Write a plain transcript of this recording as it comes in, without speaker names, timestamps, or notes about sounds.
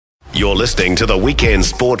You're listening to the Weekend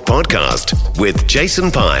Sport Podcast with Jason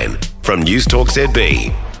Pine from News Talk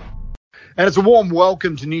ZB. And it's a warm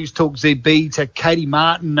welcome to News Talk ZB to Katey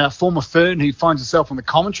Martin, former Fern, who finds herself in the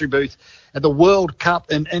commentary booth at the World Cup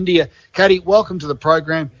in India. Katey, welcome to the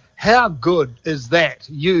program. How good is that,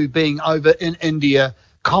 you being over in India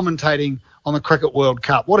commentating on the Cricket World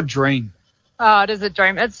Cup? What a dream. Oh, it is a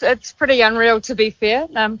dream. It's pretty unreal, to be fair.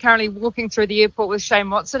 I'm currently walking through the airport with Shane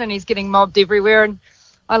Watson, and he's getting mobbed everywhere. And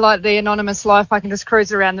I like the anonymous life. I can just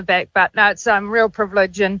cruise around the back. But no, it's real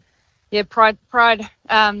privilege and pride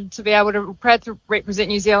to be able to represent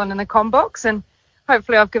New Zealand in the comm box. And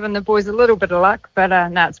hopefully I've given the boys a little bit of luck. But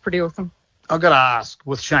no, it's pretty awesome. I've got to ask,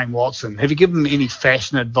 with Shane Watson, have you given him any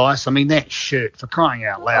fashion advice? I mean, that shirt, for crying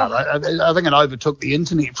out loud, I think it overtook the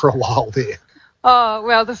internet for a while there. Oh,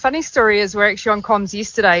 well, the funny story is we're actually on comms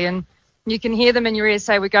yesterday, and you can hear them in your ear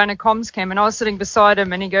say, we're going to comms cam, and I was sitting beside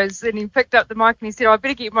him, and he picked up the mic and he said, I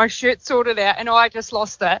better get my shirt sorted out, and I just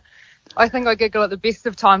lost it. I think I giggle at the best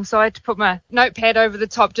of times, so I had to put my notepad over the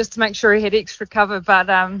top just to make sure he had extra cover. But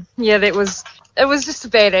it was just a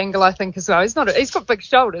bad angle, I think, as well. He's got big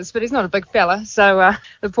shoulders, but he's not a big fella, so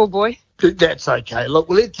the poor boy. That's okay. Look,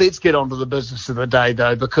 let's get on to the business of the day,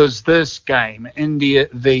 though, because this game, India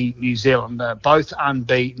v New Zealand, both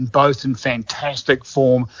unbeaten, both in fantastic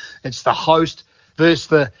form. It's the host versus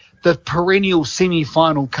the perennial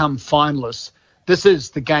semi-final come finalists. This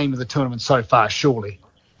is the game of the tournament so far, surely.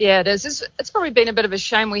 Yeah, it is. It's probably been a bit of a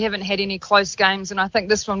shame we haven't had any close games, and I think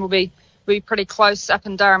this one will be pretty close up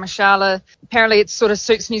in Dharamshala. Apparently it sort of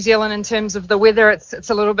suits New Zealand in terms of the weather. It's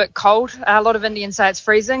a little bit cold. A lot of Indians say it's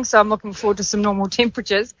freezing, so I'm looking forward to some normal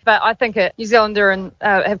temperatures. But I think New Zealand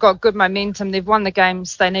have got good momentum. They've won the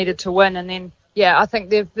games they needed to win, and then I think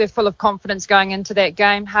they're full of confidence going into that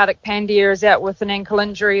game. Hardik Pandya is out with an ankle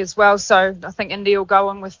injury as well, so I think India will go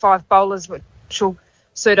in with 5 bowlers, which will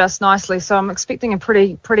suit us nicely. So I'm expecting a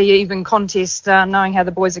pretty even contest, knowing how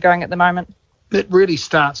the boys are going at the moment. It really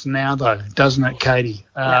starts now, though, doesn't it, Katey?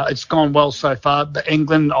 It's gone well so far. But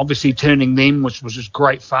England obviously turning them, which was just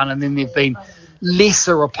great fun. And then there've been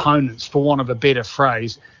lesser opponents, for want of a better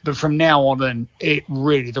phrase. But from now on in,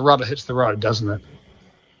 the rubber hits the road, doesn't it?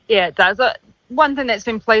 Yeah, it does. One thing that's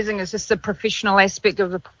been pleasing is just the professional aspect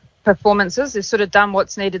of the performances. They've sort of done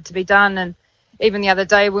what's needed to be done. And even the other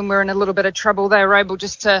day when we were in a little bit of trouble, they were able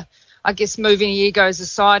just to, I guess, move any egos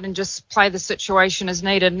aside and just play the situation as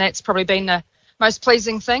needed. And that's probably been the most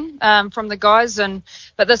pleasing thing from the guys.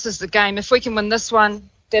 But this is the game. If we can win this one,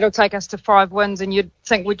 that'll take us to 5 wins, and you'd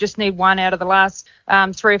think we just need one out of the last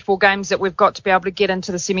 3 or 4 games that we've got to be able to get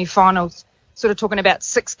into the semi-finals. Sort of talking about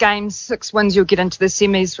 6 games, 6 wins, you'll get into the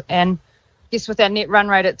semis. And I guess with our net run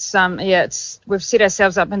rate, we've set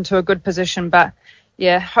ourselves up into a good position. But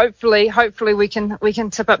hopefully we can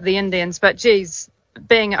tip up the Indians. But geez,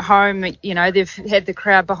 being at home, they've had the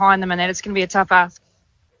crowd behind them, and that it's going to be a tough ask.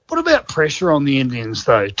 What about pressure on the Indians,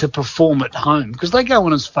 though, to perform at home? Because they go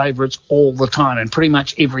on as favourites all the time in pretty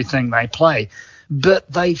much everything they play.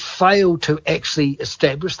 But they fail to actually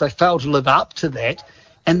establish, they fail to live up to that,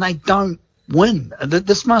 and they don't win.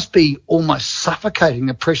 This must be almost suffocating,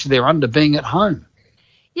 the pressure they're under being at home.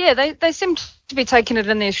 Yeah, they seem to be taking it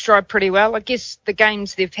in their stride pretty well. I guess the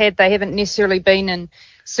games they've had, they haven't necessarily been in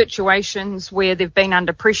situations where they've been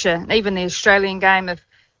under pressure. Even the Australian game, if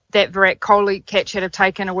that Virat Kohli catch had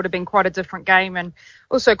taken, it would have been quite a different game, and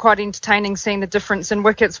also quite entertaining seeing the difference in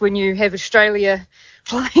wickets when you have Australia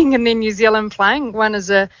playing and then New Zealand playing. One is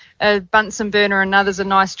a Bunsen burner, another's a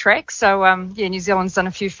nice track. So, New Zealand's done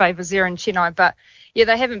a few favours there in Chennai. But,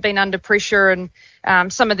 they haven't been under pressure, and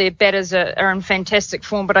some of their batters are in fantastic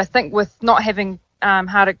form. But I think with not having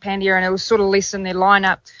Hardik Pandya, and it will sort of lessen their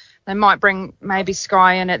lineup, they might bring maybe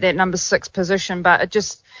Sky in at that number 6 position, but it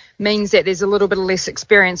just means that there's a little bit of less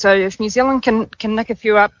experience. So if New Zealand can nick a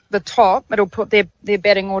few up the top, it'll put their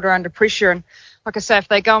batting order under pressure. And like I say, if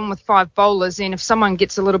they go in with 5 bowlers, then if someone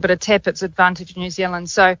gets a little bit of tap, it's advantage New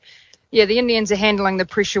Zealand. So, the Indians are handling the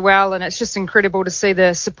pressure well, and it's just incredible to see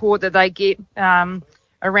the support that they get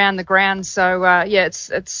around the ground. So,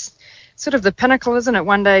 it's sort of the pinnacle, isn't it?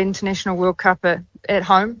 One day International World Cup at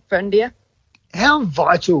home for India. How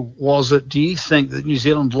vital was it, do you think, that New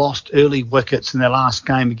Zealand lost early wickets in their last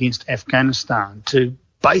game against Afghanistan to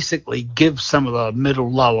basically give some of the middle,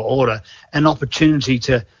 lower order an opportunity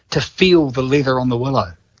to feel the leather on the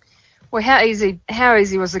willow? Well, how easy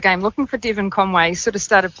was the game? Looking for Devon Conway, he sort of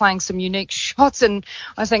started playing some unique shots in,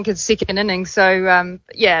 I think, his second inning. So,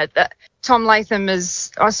 Tom Latham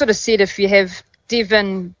I sort of said if you have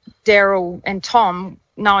Devon, Daryl and Tom,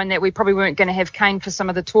 knowing that we probably weren't going to have Kane for some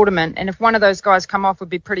of the tournament. And if one of those guys come off, would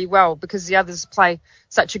be pretty well, because the others play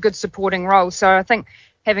such a good supporting role. So I think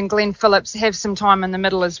having Glenn Phillips have some time in the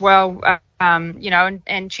middle as well,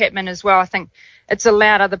 and Chapman as well. I think it's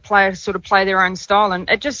allowed other players to sort of play their own style, and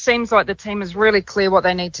it just seems like the team is really clear what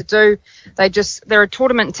they need to do. They're a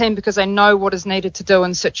tournament team because they know what is needed to do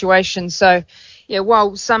in situations. So, yeah,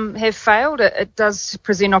 while some have failed, it does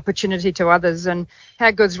present opportunity to others. And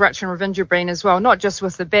how good's Rachin Ravindra been as well? Not just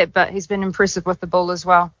with the bat, but he's been impressive with the ball as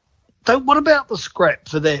well. So what about the scrap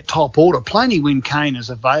for that top order? Plainly, when Kane is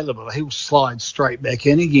available, he'll slide straight back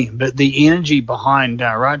in again. But the energy behind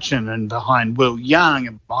Rachin and behind Will Young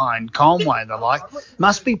and behind Conway, the like,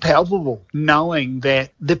 must be palpable, knowing that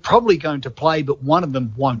they're probably going to play, but one of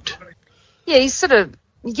them won't. Yeah,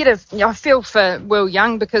 I feel for Will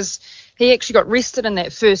Young because he actually got rested in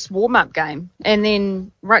that first warm-up game, and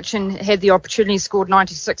then Rachin had the opportunity, scored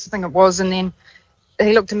 96, I think it was, and then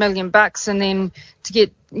he looked $1 million, and then to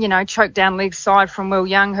get, choked down leg side from Will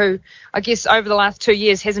Young, who I guess over the last 2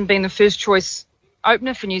 years hasn't been the first choice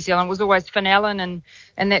opener for New Zealand, was always Finn Allen,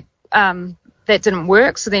 and that didn't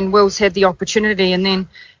work. So then Will's had the opportunity, and then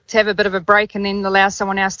to have a bit of a break and then allow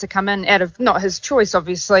someone else to come in out of not his choice,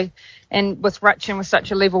 obviously. And with Rachin with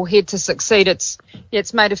such a level head to succeed,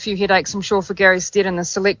 it's made a few headaches, I'm sure, for Gary Stead and the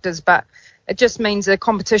selectors, but it just means the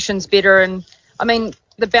competition's better. And I mean,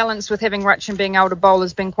 the balance with having Rachin being able to bowl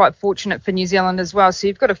has been quite fortunate for New Zealand as well. So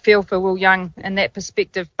you've got to feel for Will Young in that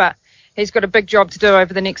perspective, but he's got a big job to do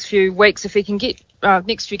over the next few weeks. If he can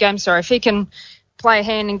if he can play a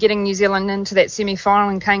hand in getting New Zealand into that semi-final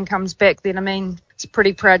and Kane comes back, then, I mean, it's a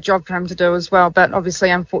pretty proud job for him to do as well, but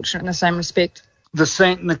obviously unfortunate in the same respect. The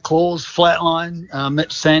Santner clause flatline. Mitch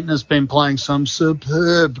Santner's been playing some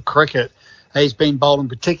superb cricket. He's been bowling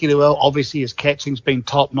particularly well. Obviously, his catching's been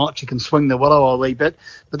top-notch. He can swing the willow a wee bit.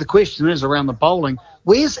 But the question is around the bowling,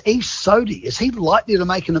 where's Ish Sodhi? Is he likely to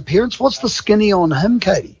make an appearance? What's the skinny on him,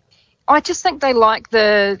 Katey? I just think they like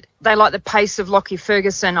the pace of Lockie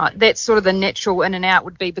Ferguson. That's sort of the natural in and out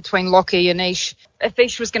would be between Lockie and Ish. If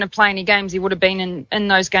Ish was going to play any games, he would have been in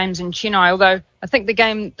those games in Chennai. Although I think the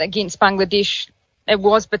game against Bangladesh, it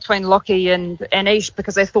was between Lockie and Ish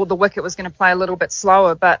because they thought the wicket was going to play a little bit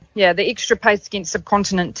slower. But, yeah, the extra pace against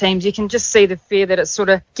subcontinent teams, you can just see the fear that it sort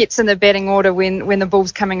of gets in the batting order when the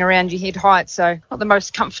ball's coming around your head height. So not the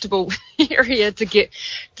most comfortable area to get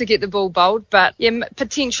the ball bowled. But, yeah,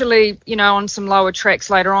 potentially, on some lower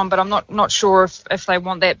tracks later on. But I'm not sure if they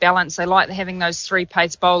want that balance. They like having those three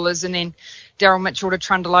pace bowlers and then Daryl Mitchell to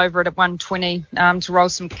trundle over it at 120 to roll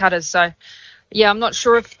some cutters. So, yeah, I'm not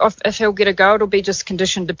sure if he'll get a go. It'll be just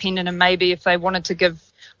condition dependent, and maybe if they wanted to give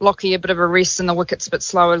Lockie a bit of a rest and the wicket's a bit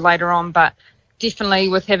slower later on. But definitely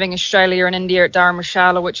with having Australia and India at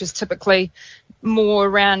Dharamshala, which is typically more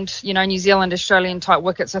around, New Zealand, Australian type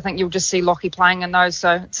wickets, I think you'll just see Lockie playing in those.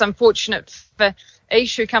 So it's unfortunate for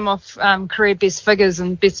Ish, who come off career best figures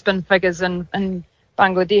and best spin figures in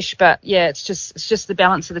Bangladesh. But, yeah, it's just the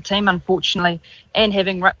balance of the team, unfortunately. And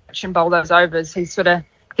having Rachin bowl those overs, he's sort of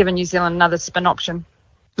given New Zealand another spin option.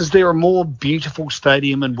 Is there a more beautiful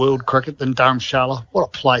stadium in world cricket than Dharamshala? What a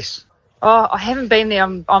place. Oh, I haven't been there.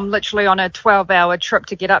 I'm literally on a 12-hour trip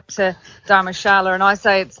to get up to Dharamshala, and I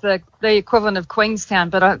say it's the equivalent of Queenstown,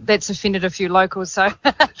 but that's offended a few locals, so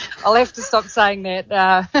I'll have to stop saying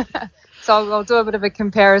that. So I'll do a bit of a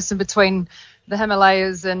comparison between the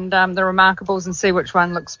Himalayas and the Remarkables and see which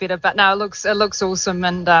one looks better. But no, it looks awesome,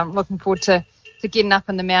 and looking forward to getting up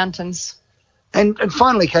in the mountains. And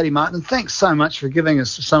finally, Katey Martin, thanks so much for giving us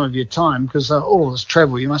some of your time, because all of this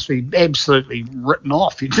travel, you must be absolutely written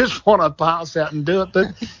off. You just want to pass out and do it.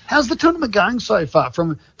 But how's the tournament going so far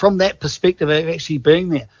from that perspective of actually being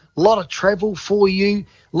there? A lot of travel for you,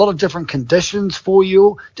 a lot of different conditions for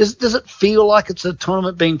you. Does it feel like it's a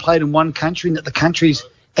tournament being played in one country and that the country's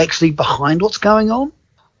actually behind what's going on?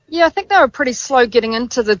 Yeah, I think they were pretty slow getting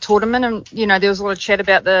into the tournament, and, there was a lot of chat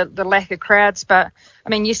about the lack of crowds. But, I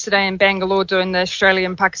mean, yesterday in Bangalore doing the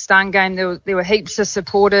Australia-Pakistan game, there were heaps of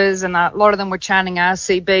supporters, and a lot of them were chanting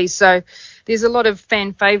RCB. So there's a lot of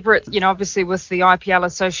fan favourite, obviously with the IPL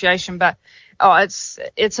association. But,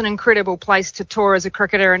 it's an incredible place to tour as a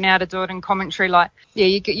cricketer, and now to do it in commentary.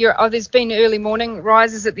 There's been early morning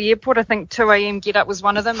rises at the airport. I think 2 a.m. get up was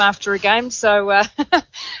one of them after a game. So, I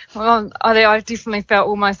definitely felt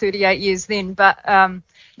all my 38 years then. But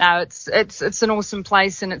no, it's an awesome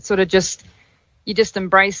place, and it's sort of you just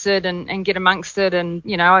embrace it and get amongst it. And,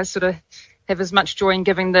 I sort of have as much joy in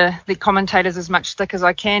giving the commentators as much stick as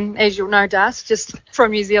I can, as you'll know, Das, just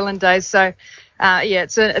from New Zealand days. So,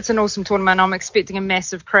 it's an awesome tournament. I'm expecting a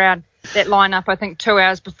massive crowd. That lineup, I think, 2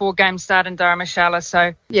 hours before game start in Dharamshala.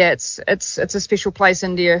 So, yeah, it's a special place,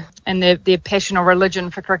 India, and their passion or religion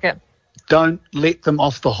for cricket. Don't let them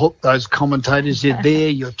off the hook, those commentators. They're there.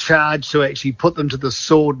 You're charged to actually put them to the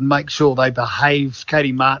sword and make sure they behave.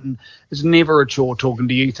 Katey Martin, it's never a chore talking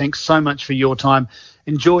to you. Thanks so much for your time.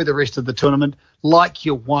 Enjoy the rest of the tournament like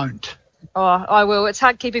you won't. Oh, I will. It's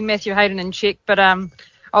hard keeping Matthew Hayden in check, but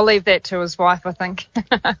I'll leave that to his wife, I think.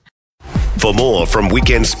 For more from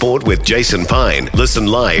Weekend Sport with Jason Pine, listen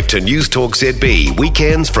live to News Talk ZB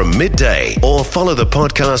weekends from midday or follow the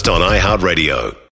podcast on iHeartRadio.